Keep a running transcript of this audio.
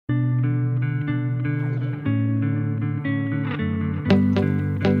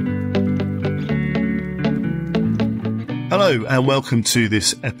Hello and welcome to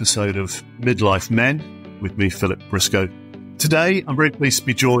this episode of Midlife Men with me, Philip Briscoe. Today, I'm very pleased to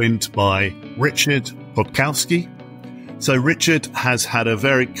be joined by Richard Podkowski. So Richard has had a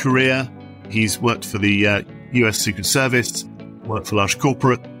varied career. He's worked for the US Secret Service, worked for large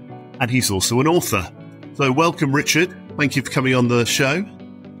corporate, and he's also an author. So welcome, Richard. Thank you for coming on the show.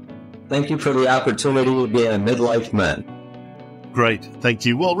 Thank you for the opportunity to be a Midlife Man. Great. Thank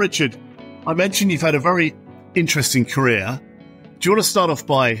you. Well, Richard, I mentioned you've had a very interesting career. Do you want to start off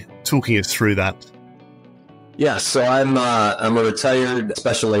by talking us through that? Yeah, so I'm a retired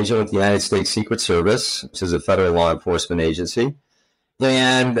special agent with the United States Secret Service, which is a federal law enforcement agency.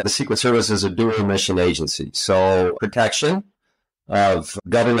 And the Secret Service is a dual mission agency. So protection of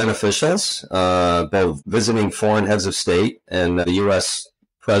government officials, both visiting foreign heads of state and the U.S.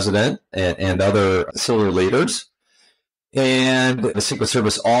 president and other senior leaders. And the Secret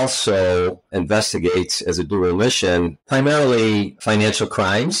Service also investigates as a dual mission, primarily financial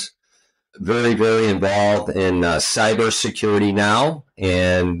crimes, very, very involved in cybersecurity now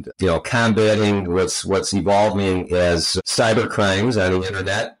and, combating what's evolving as cyber crimes on the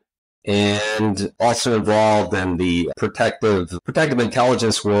internet, and also involved in the protective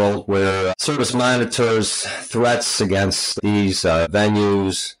intelligence world where service monitors threats against these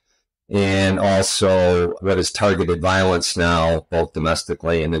venues, and also what is targeted violence now, both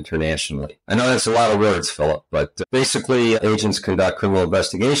domestically and internationally. I know that's a lot of words, Philip, but basically agents conduct criminal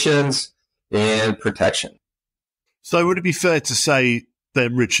investigations and protection. So would it be fair to say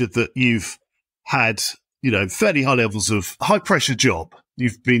then, Richard, that you've had, fairly high levels of high pressure job?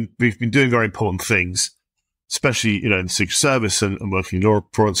 We've been doing very important things, especially, in the Secret Service and working in law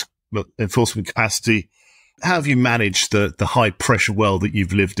enforcement capacity. How have you managed the high pressure world that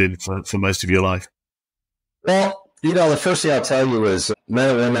you've lived in for most of your life? Well, the first thing I'll tell you is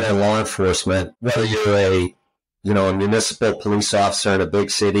men and women in law enforcement, whether you're a municipal police officer in a big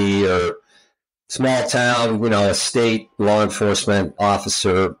city or small town, a state law enforcement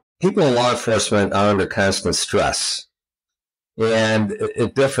officer, people in law enforcement are under constant stress. And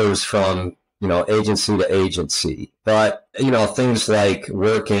it differs from, agency to agency. But, things like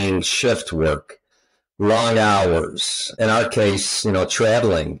working shift work, long hours, in our case,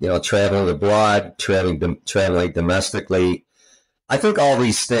 traveling abroad, traveling domestically. I think all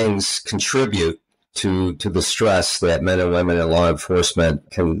these things contribute to the stress that men and women in law enforcement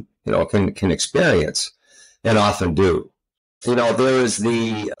can experience and often do. There is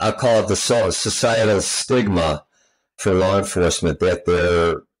I'll call it the societal stigma for law enforcement that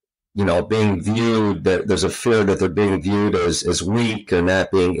they're, being viewed, that there's a fear that they're being viewed as weak or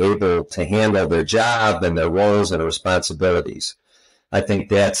not being able to handle their job and their roles and responsibilities. I think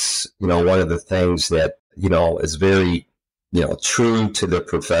that's, one of the things that, is very, true to the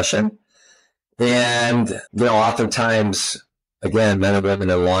profession. And, oftentimes, again, men and women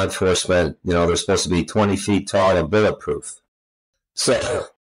in law enforcement, they're supposed to be 20 feet tall and bulletproof. So,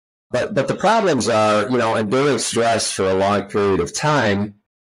 but the problems are, enduring stress for a long period of time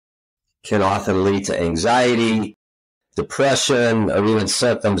can often lead to anxiety, depression, or even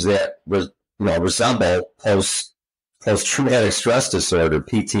symptoms that resemble post-traumatic stress disorder,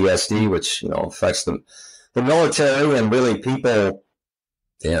 PTSD, which affects the military and really people,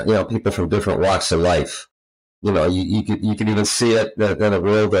 people from different walks of life. You could even see it in the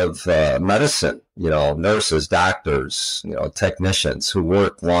world of medicine. Nurses, doctors, technicians who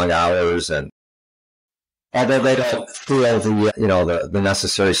work long hours, and although they don't feel the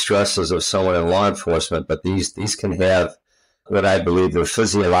necessary stresses of someone in law enforcement, but these can have what I believe are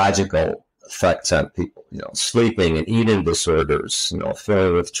physiological effects on people. Sleeping and eating disorders.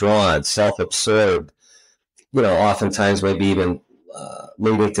 Feeling withdrawn, self-absorbed. Oftentimes maybe even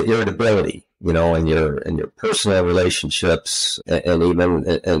leading to irritability. In your personal relationships, and even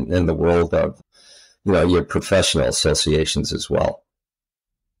in the world of your professional associations as well.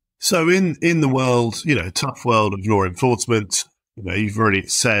 So in the world, tough world of law enforcement, you've already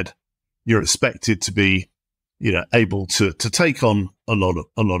said you're expected to be, able to take on a lot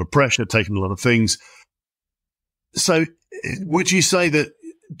of pressure, taking a lot of things. So would you say that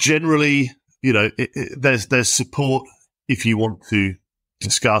generally, there's support if you want to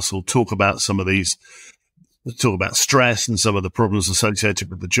discuss or talk about some of these, talk about stress and some of the problems associated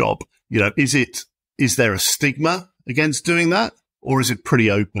with the job? Is there a stigma against doing that? Or is it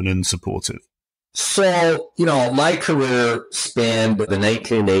pretty open and supportive? So, my career spanned the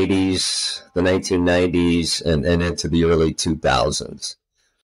 1980s, the 1990s, and into the early 2000s.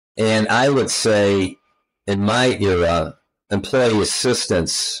 And I would say in my era, employee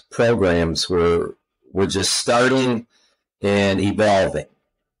assistance programs were just starting and evolving.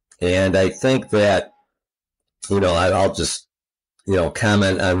 And I think that, I'll just,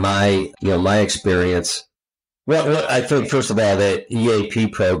 comment on my experience. Well, I think, first of all, that EAP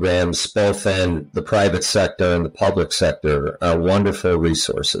programs, both in the private sector and the public sector, are wonderful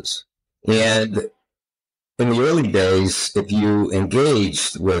resources. And in the early days, if you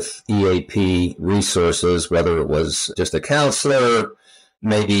engaged with EAP resources, whether it was just a counselor,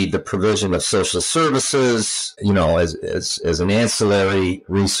 maybe the provision of social services, as an ancillary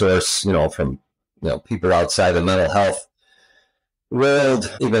resource, from, people outside the mental health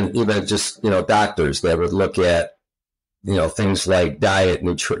world, even just, doctors that would look at, things like diet,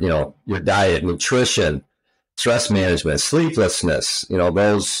 your diet, nutrition, stress management, sleeplessness,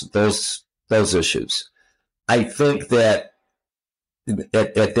 those issues. I think that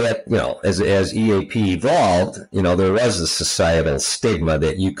at that, as EAP evolved, there was a societal stigma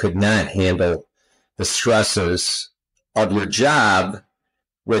that you could not handle the stresses of your job,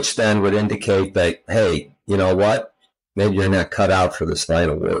 which then would indicate that, hey, you know what? Maybe you're not cut out for this line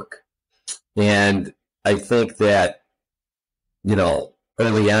of work. And I think that,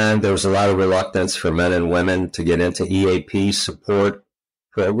 early on, there was a lot of reluctance for men and women to get into EAP support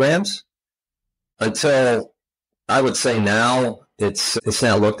programs until, I would say now, it's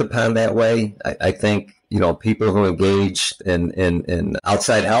not looked upon that way. I think, people who engaged in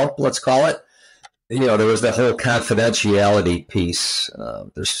outside help, let's call it, there was the whole confidentiality piece.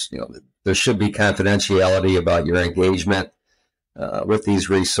 There should be confidentiality about your engagement with these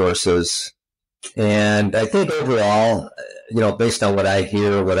resources. And I think overall, based on what I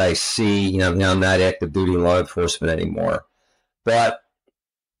hear, what I see, now I'm not active duty law enforcement anymore, but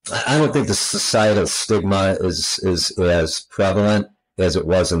I don't think the societal stigma is as prevalent as it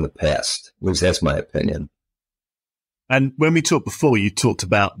was in the past. At least that's my opinion. And when we talked before, you talked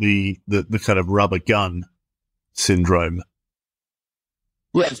about the kind of rubber gun syndrome.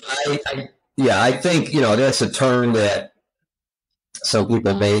 Yes, I think, that's a term that some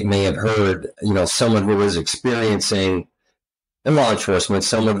people may have heard, someone who is experiencing, in law enforcement,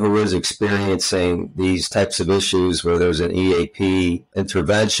 someone who is experiencing these types of issues where there's an EAP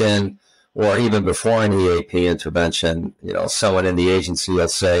intervention, or even before an EAP intervention, someone in the agency will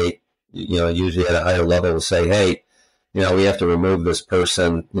say, usually at a higher level will say, hey, we have to remove this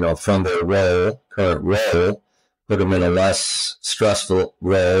person, from their current role, put them in a less stressful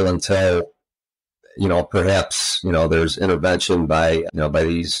role until, perhaps, there's intervention by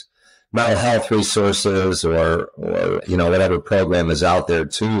these mental health resources or whatever program is out there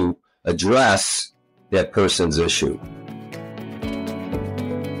to address that person's issue.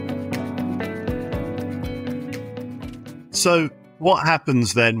 So what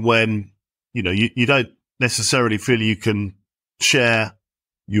happens then when, you don't necessarily feel you can share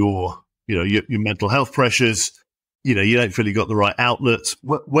your mental health pressures? You don't feel you got the right outlets.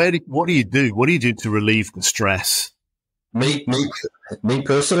 What do you do? What do you do to relieve the stress? Me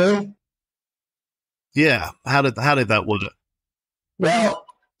personally? Yeah. How did that work? Well,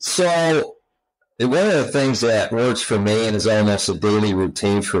 so one of the things that works for me and is almost a daily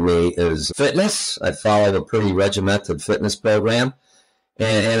routine for me is fitness. I follow a pretty regimented fitness program.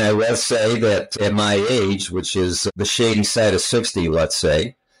 And I will say that at my age, which is the shady side of 60, let's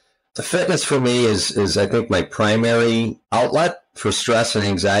say, the fitness for me is I think my primary outlet for stress and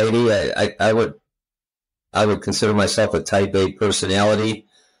anxiety. I would consider myself a type A personality,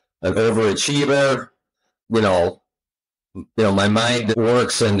 an overachiever. My mind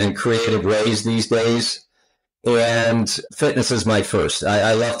works in creative ways these days, and fitness is my first.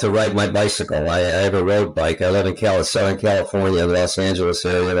 I love to ride my bicycle. I have a road bike. I live in Southern California, the Los Angeles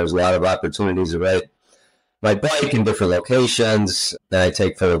area. There's a lot of opportunities to ride my bike in different locations, and I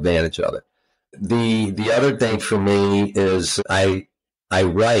take full advantage of it. The other thing for me is I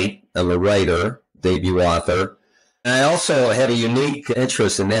write. I'm a writer, debut author. And I also have a unique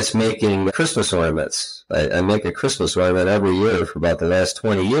interest, and that's making Christmas ornaments. I make a Christmas ornament every year for about the last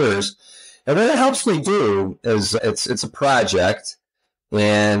 20 years. And what it helps me do is it's a project,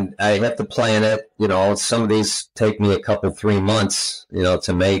 and I have to plan it. Some of these take me 3 months,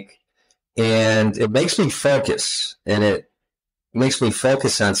 to make. And it makes me focus, and it makes me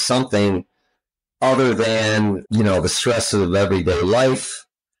focus on something other than, the stresses of everyday life.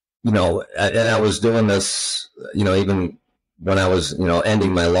 And I was doing this, even when I was,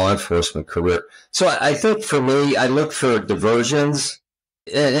 ending my law enforcement career. So I think for me, I look for diversions.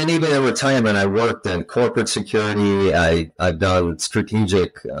 And even in retirement, I worked in corporate security. I've done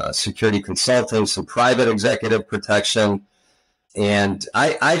strategic security consulting, some private executive protection. And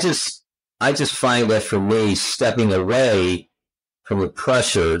I just find that for me, stepping away from the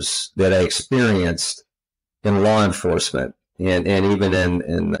pressures that I experienced in law enforcement and even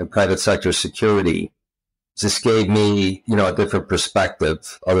in private sector security, just gave me, a different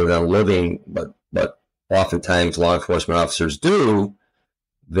perspective other than living, but oftentimes law enforcement officers do.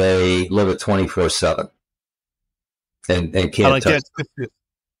 They live it 24/7 and can't touch.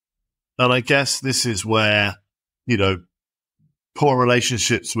 And I guess this is where, poor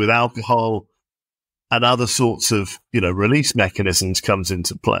relationships with alcohol and other sorts of, release mechanisms comes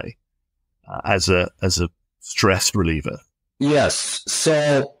into play as a stress reliever. Yes.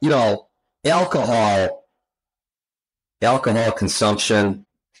 So, alcohol consumption,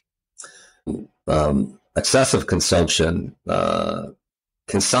 excessive consumption,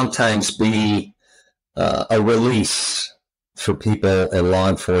 can sometimes be a release for people in law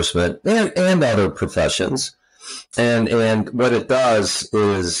enforcement and other professions. And what it does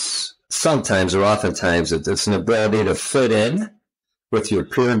is sometimes or oftentimes it's an ability to fit in with your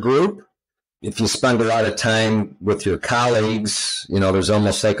peer group. If you spend a lot of time with your colleagues, there's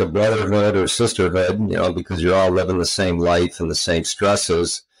almost like a brotherhood or sisterhood, because you're all living the same life and the same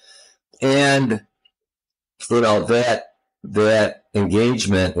stresses. And, that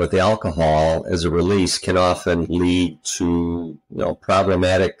engagement with alcohol as a release can often lead to,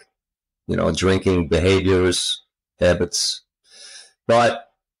 problematic, drinking behaviors, habits.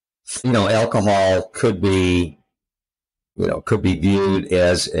 But, alcohol could be viewed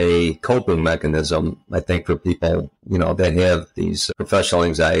as a coping mechanism, I think, for people, that have these professional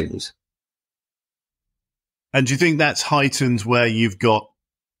anxieties. And do you think that's heightened where you've got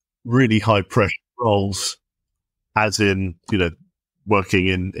really high pressure roles, as in, working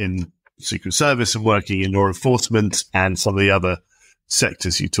in Secret Service and working in law enforcement and some of the other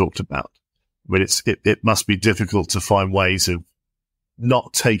sectors you talked about? I mean, it must be difficult to find ways of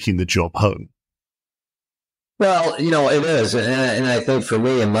not taking the job home. Well, it is. And I think for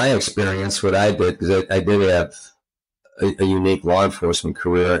me, in my experience, what I did, because I did have a unique law enforcement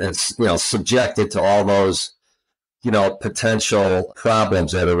career, and, subjected to all those, potential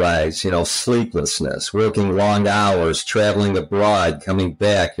problems that arise, sleeplessness, working long hours, traveling abroad, coming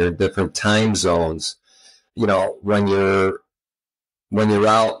back, you're in different time zones. When you're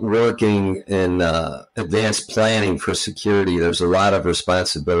out working in advanced planning for security, there's a lot of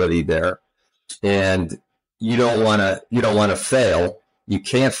responsibility there. And you don't want to fail. You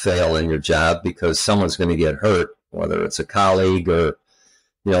can't fail in your job because someone's going to get hurt, whether it's a colleague or,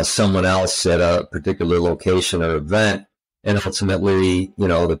 someone else at a particular location or event. And ultimately,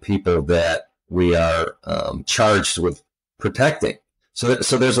 the people that we are charged with protecting. So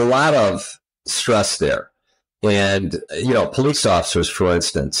there's a lot of stress there. And, police officers, for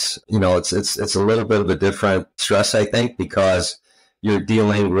instance, it's a little bit of a different stress, I think, because you're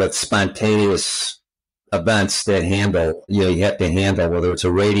dealing with spontaneous events that you have to handle, whether it's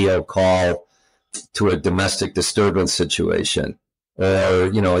a radio call to a domestic disturbance situation, or,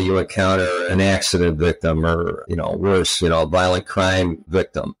 you encounter an accident victim or, worse, violent crime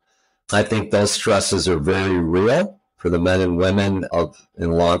victim. I think those stresses are very real for the men and women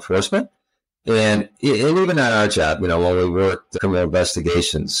in law enforcement. And even on our job, when we worked criminal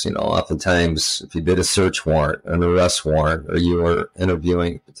investigations, oftentimes if you did a search warrant, an arrest warrant, or you were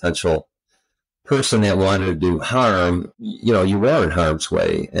interviewing a potential person that wanted to do harm, you were in harm's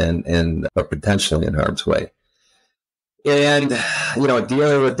way or potentially in harm's way. And,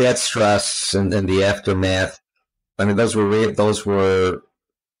 dealing with that stress and the aftermath, I mean, those were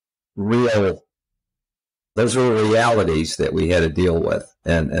realities that we had to deal with.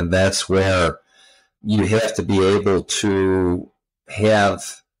 And that's where you have to be able to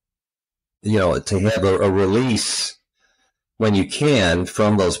have, a release when you can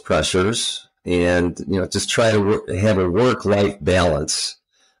from those pressures and, just try to have a work-life balance.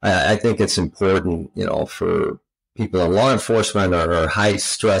 I think it's important, for people in law enforcement or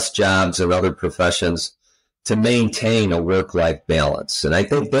high-stress jobs and other professions to maintain a work-life balance. And I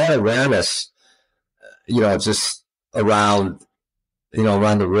think that awareness, just around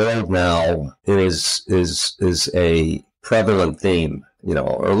the world now is a prevalent theme,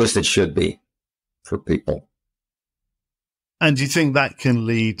 or at least it should be for people. And do you think that can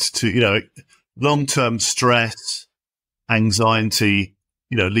lead to, long-term stress, anxiety,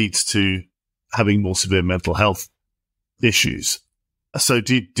 leads to having more severe mental health issues? So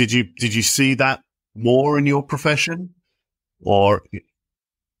did you see that more in your profession, or?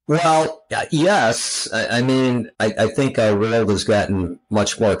 Well, yes. I mean, I think our world has gotten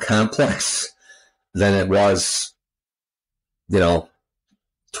much more complex than it was, 20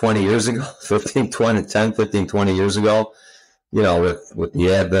 years ago, 15, 20 years ago, with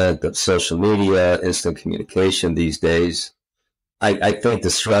the advent of social media, instant communication these days. I think the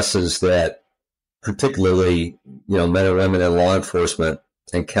stresses that particularly, men and women in law enforcement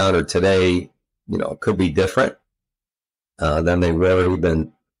encounter today could be different than they were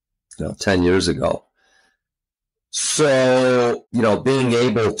even 10 years ago. So, being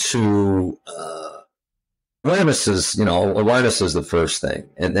able to awareness is the first thing.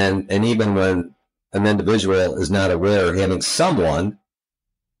 And even when an individual is not aware, having someone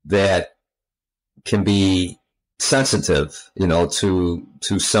that can be sensitive, to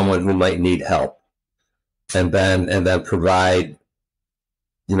someone who might need help, and then provide,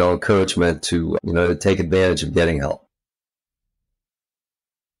 encouragement to, to take advantage of getting help.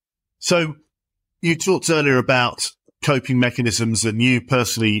 So you talked earlier about coping mechanisms, and you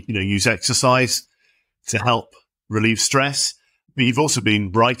personally, use exercise to help relieve stress, but you've also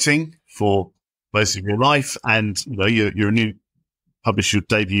been writing for most of your life, and you're a new published your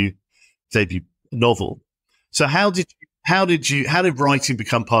debut novel. So how did writing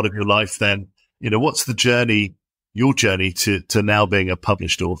become part of your life then? What's your journey to now being a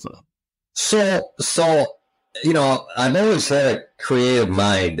published author? So I've always had a creative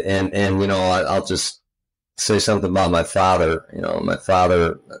mind, and I'll just say something about my father. My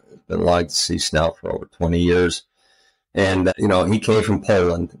father has been long deceased now for over 20 years. And, he came from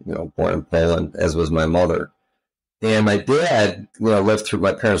Poland, born in Poland, as was my mother. And my dad,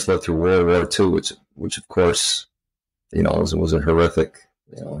 my parents lived through World War II, which of course, was a horrific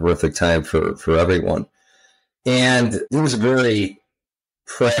time for everyone. And he was a very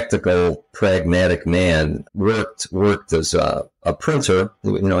practical, pragmatic man. Worked as a printer. He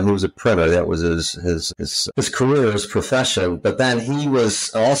was a printer. That was his career, his profession. But then he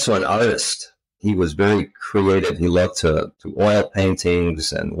was also an artist. He was very creative. He loved to oil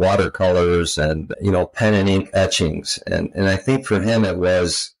paintings and watercolors and, pen and ink etchings. And I think for him it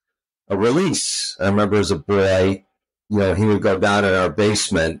was a release. I remember as a boy, he would go down in our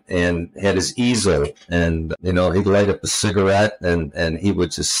basement and had his easel, and, he'd light up a cigarette and he would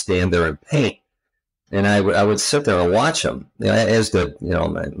just stand there and paint. And I would sit there and watch him, as did,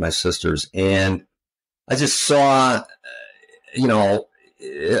 my sisters. And I just saw,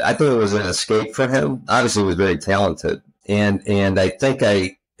 I thought it was an escape for him. Obviously, he was very talented. And I think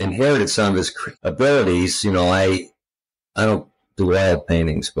I inherited some of his abilities. I don't do oil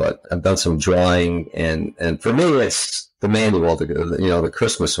paintings, but I've done some drawing. And for me, it's the manual, the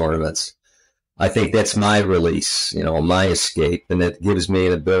Christmas ornaments. I think that's my release, my escape. And it gives me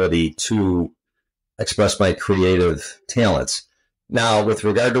an ability to express my creative talents. Now, with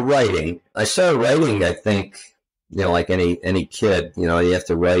regard to writing, I started writing, I think, like any kid, you have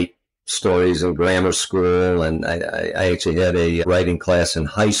to write stories in grammar school. And I actually had a writing class in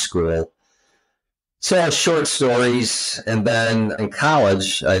high school. So short stories. And then in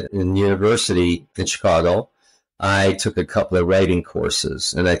college, in university in Chicago, I took a couple of writing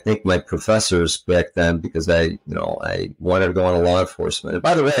courses. And I think my professors back then, because I wanted to go into law enforcement. And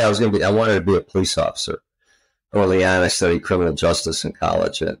by the way, I wanted to be a police officer. Early on, I studied criminal justice in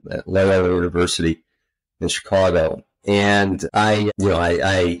college at Loyola University in Chicago. And I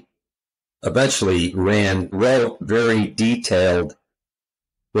eventually wrote very detailed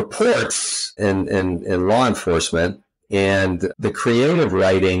reports in law enforcement. And the creative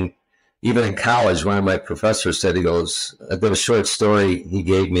writing, even in college, one of my professors said, he goes, I did a short story he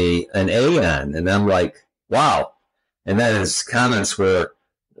gave me an A on. And I'm like, wow. And then his comments were,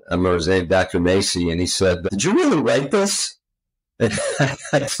 I remember his name, Dr. Macy, and he said, did you really write this? And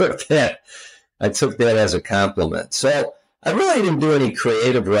I took that as a compliment. So I really didn't do any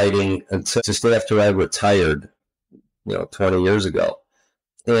creative writing until just after I retired, 20 years ago.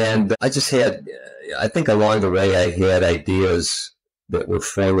 And I just had, I think along the way, I had ideas that were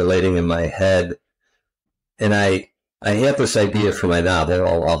formulating in my head. And I had this idea for my novel.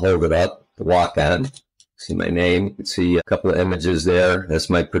 I'll hold it up, The Walk On. See my name. You can see a couple of images there. That's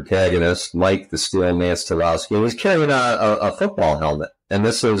my protagonist, Mike the Steel Man Stolowski. And he's carrying a football helmet. And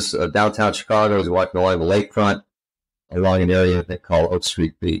this is downtown Chicago. He's walking along the lakefront, along an area they call Oak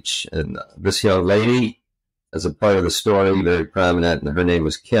Street Beach. And this young lady, as a part of the story, very prominent, and her name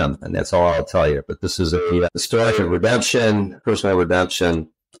was Kim. And that's all I'll tell you. But this is a story of redemption, personal redemption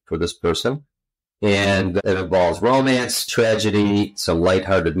for this person. And it involves romance, tragedy, some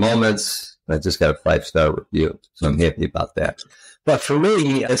lighthearted moments. I just got a 5-star review, so I'm happy about that. But for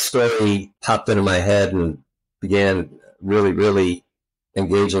me, this story popped into my head and began really, really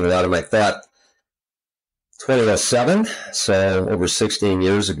engaging it out of my thought 2007, so over 16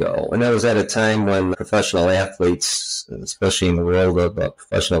 years ago. And that was at a time when professional athletes, especially in the world of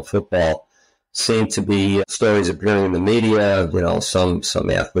professional football, seemed to be stories appearing in the media, some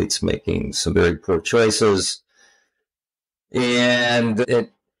athletes making some very poor choices. And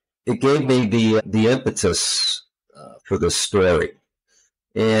it gave me the impetus for this story.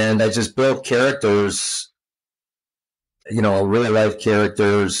 And I just built characters, real life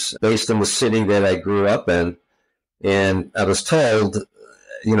characters based in the city that I grew up in. And I was told,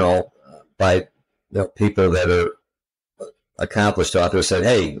 by people that are accomplished authors said,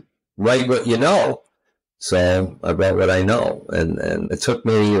 hey, write what you know. So I wrote what I know. And it took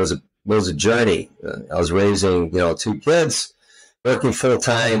me, it was a journey. I was raising, 2 kids, working full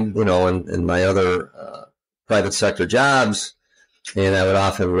time, in my other private sector jobs. And I would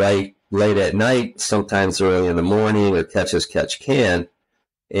often write late at night, sometimes early in the morning, or catch as catch can.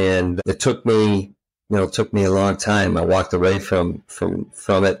 And it took me a long time. I walked away from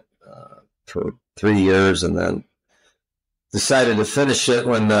it for 3 years, and then decided to finish it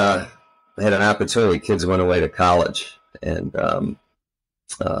when I had an opportunity. Kids went away to college, and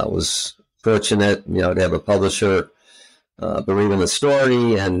was fortunate, to have a publisher believe in the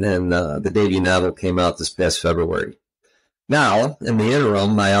story, and then the debut novel came out this past February. Now, in the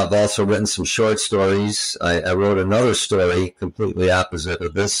interim, I have also written some short stories. I wrote another story completely opposite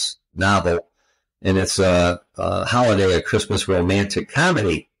of this novel, and it's a Christmas romantic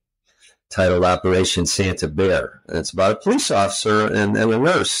comedy titled Operation Santa Bear. And it's about a police officer and a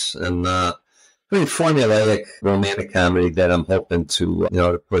nurse, and pretty formulaic romantic comedy that I'm hoping to,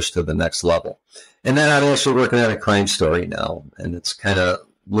 to push to the next level. And then I'm also working on a crime story now, and it's kind of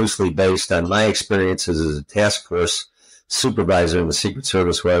loosely based on my experiences as a task force supervisor in the Secret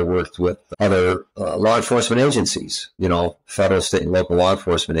Service, where I worked with other law enforcement agencies, federal, state, and local law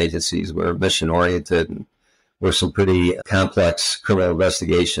enforcement agencies. We're mission-oriented, and we're some pretty complex criminal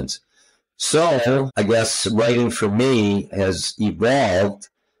investigations. So I guess writing for me has evolved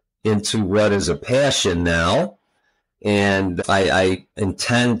into what is a passion now, and I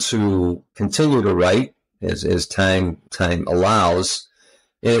intend to continue to write as time allows.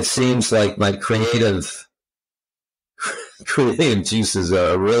 And it seems like my creative juices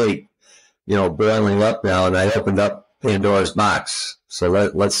are really, boiling up now, and I opened up Pandora's box. So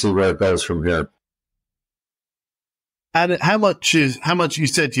let's see where it goes from here. And how much you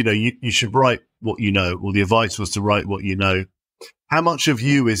said, you should write what you know. Well, the advice was to write what you know. How much of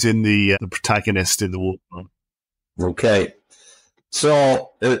you is in the protagonist in the Walkman? Okay.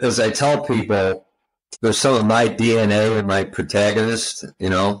 So as I tell people, there's some of my DNA in my protagonist,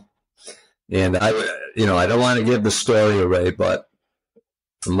 and I don't want to give the story away, but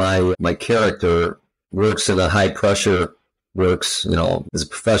my character works in a high pressure, as a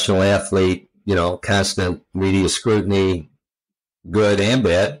professional athlete, constant media scrutiny, good and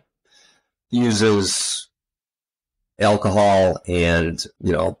bad, uses alcohol and,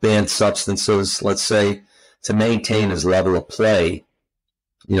 banned substances, let's say, to maintain his level of play,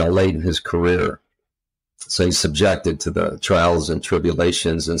 late in his career. So he's subjected to the trials and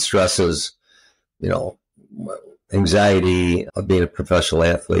tribulations and stresses, anxiety of being a professional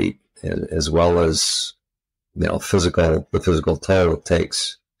athlete, as well as, the physical toll it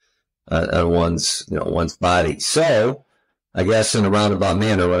takes on one's body. So I guess in a roundabout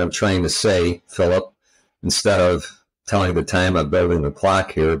manner, what I'm trying to say, Philip, instead of telling the time I'm building the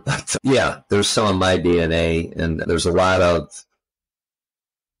clock here, but yeah, there's some of my DNA, and there's a lot of,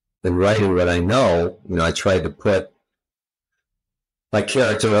 in writing what I know, I tried to put my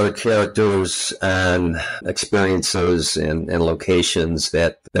character, other characters, and experiences and locations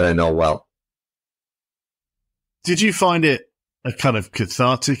that I know well. Did you find it a kind of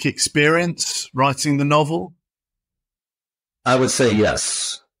cathartic experience writing the novel? I would say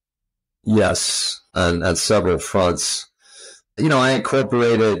yes. Yes, on several fronts. I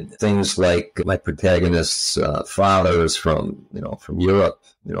incorporated things like my protagonist's father is from Europe,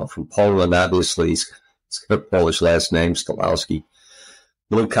 from Poland, obviously. He's got a Polish last name, Stolowski.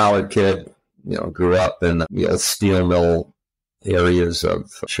 Blue-collar kid, grew up in the steel mill areas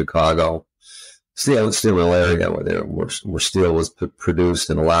of Chicago. Steel mill area where steel was produced,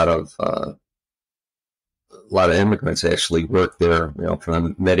 and a lot of immigrants actually worked there, from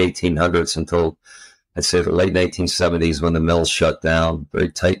the mid-1800s until, I'd say, the late 1970s, when the mills shut down.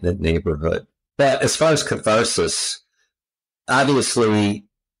 Very tight-knit neighborhood. But as far as catharsis, obviously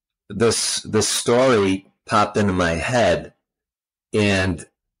this story popped into my head, and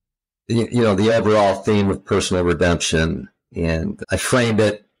the overall theme of personal redemption, and I framed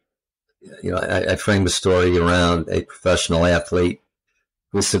it. I framed the story around a professional athlete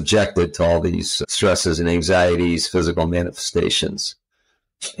who was subjected to all these stresses and anxieties, physical manifestations,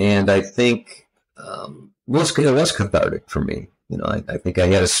 and I think it was cathartic for me. I think I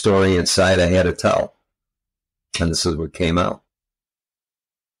had a story inside I had to tell, and this is what came out.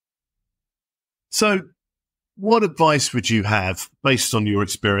 So, what advice would you have, based on your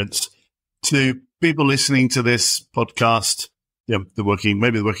experience, to people listening to this podcast they're working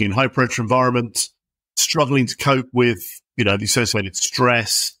in high pressure environments, struggling to cope with, the associated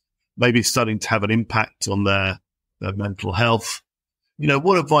stress, maybe starting to have an impact on their mental health.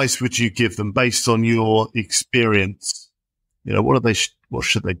 What advice would you give them based on your experience? What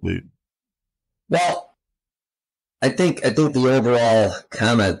should they do? Well, I think the overall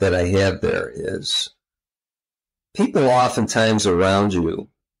comment that I have there is people oftentimes around you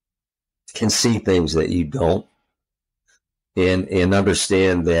can see things that you don't, and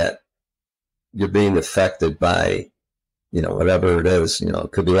understand that you're being affected by, whatever it is.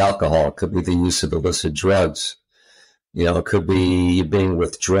 It could be alcohol, it could be the use of illicit drugs, it could be you being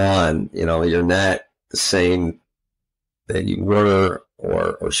withdrawn, you're not the same that you were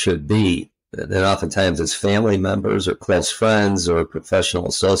or should be. And oftentimes it's family members or close friends or professional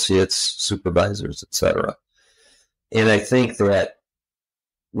associates, supervisors, etc. And I think that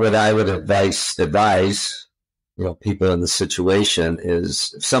what I would advise, people in the situation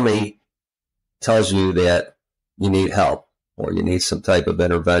is, if somebody tells you that you need help or you need some type of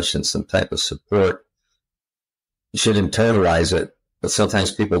intervention, some type of support, you should internalize it. But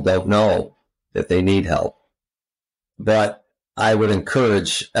sometimes people don't know that they need help. But I would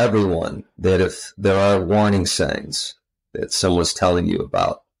encourage everyone that if there are warning signs that someone's telling you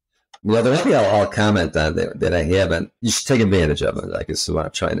about, the other thing I'll comment on there that I haven't, you should take advantage of it, I guess is what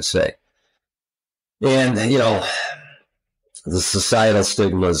I'm trying to say. And, the societal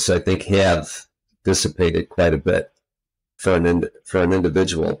stigmas, I think, have dissipated quite a bit for an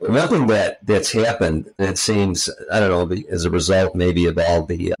individual. One thing that's happened, it seems, I don't know, as a result maybe of all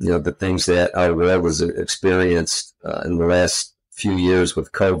the, the things that our world has experienced in the last few years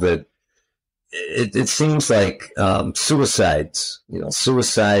with COVID, it seems like suicides,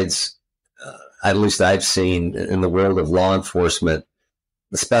 at least I've seen in the world of law enforcement,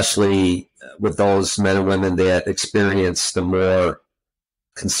 especially with those men and women that experience the more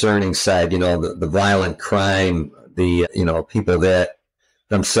concerning side, the violent crime, the, people that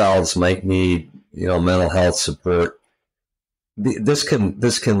themselves might need, mental health support. This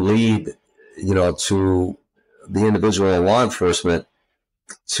can lead, to the individual in law enforcement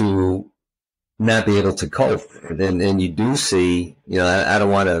to not be able to cope. And you do see, I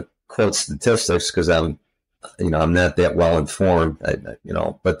don't want to quote statistics because I'm not that well informed,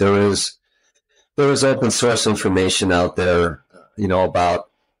 but there is open source information out there, about,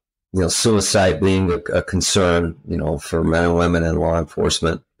 suicide being a concern, for men and women in law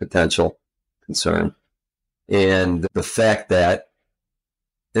enforcement, potential concern. And the fact that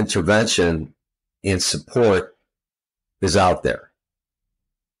intervention and support is out there.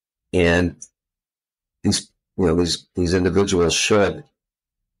 And these individuals should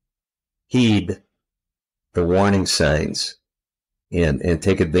heed the warning signs and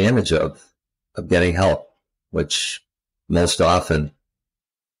take advantage of getting help, which most often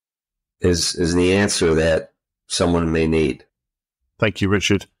is the answer that someone may need. Thank you,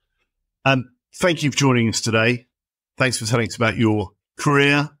 Richard. Thank you for joining us today. Thanks for telling us about your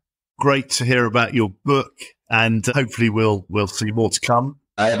career. Great to hear about your book, and hopefully we'll see more to come.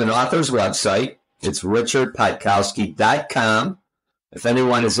 I have an author's website. It's richardpodkowski.com. If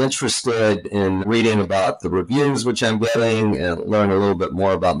anyone is interested in reading about the reviews which I'm getting and learn a little bit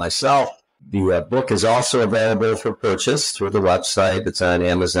more about myself, the book is also available for purchase through the website. It's on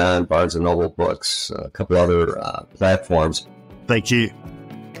Amazon, Barnes & Noble Books, a couple other platforms. Thank you.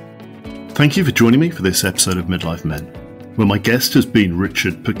 Thank you for joining me for this episode of Midlife Men, where my guest has been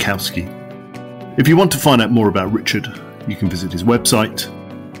Richard Podkowski. If you want to find out more about Richard, you can visit his website,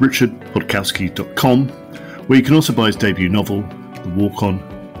 richardpodkowski.com, where you can also buy his debut novel, The Walk On,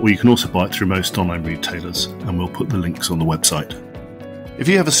 or you can also buy it through most online retailers, and we'll put the links on the website. If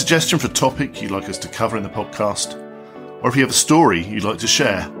you have a suggestion for a topic you'd like us to cover in the podcast, or if you have a story you'd like to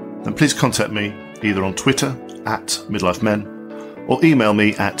share, then please contact me either on Twitter @midlifemen or email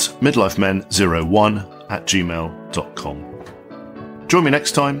me at midlifemen01@gmail.com. Join me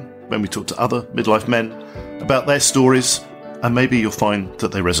next time when we talk to other midlife men about their stories, and maybe you'll find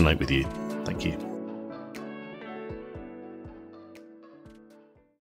that they resonate with you. Thank you.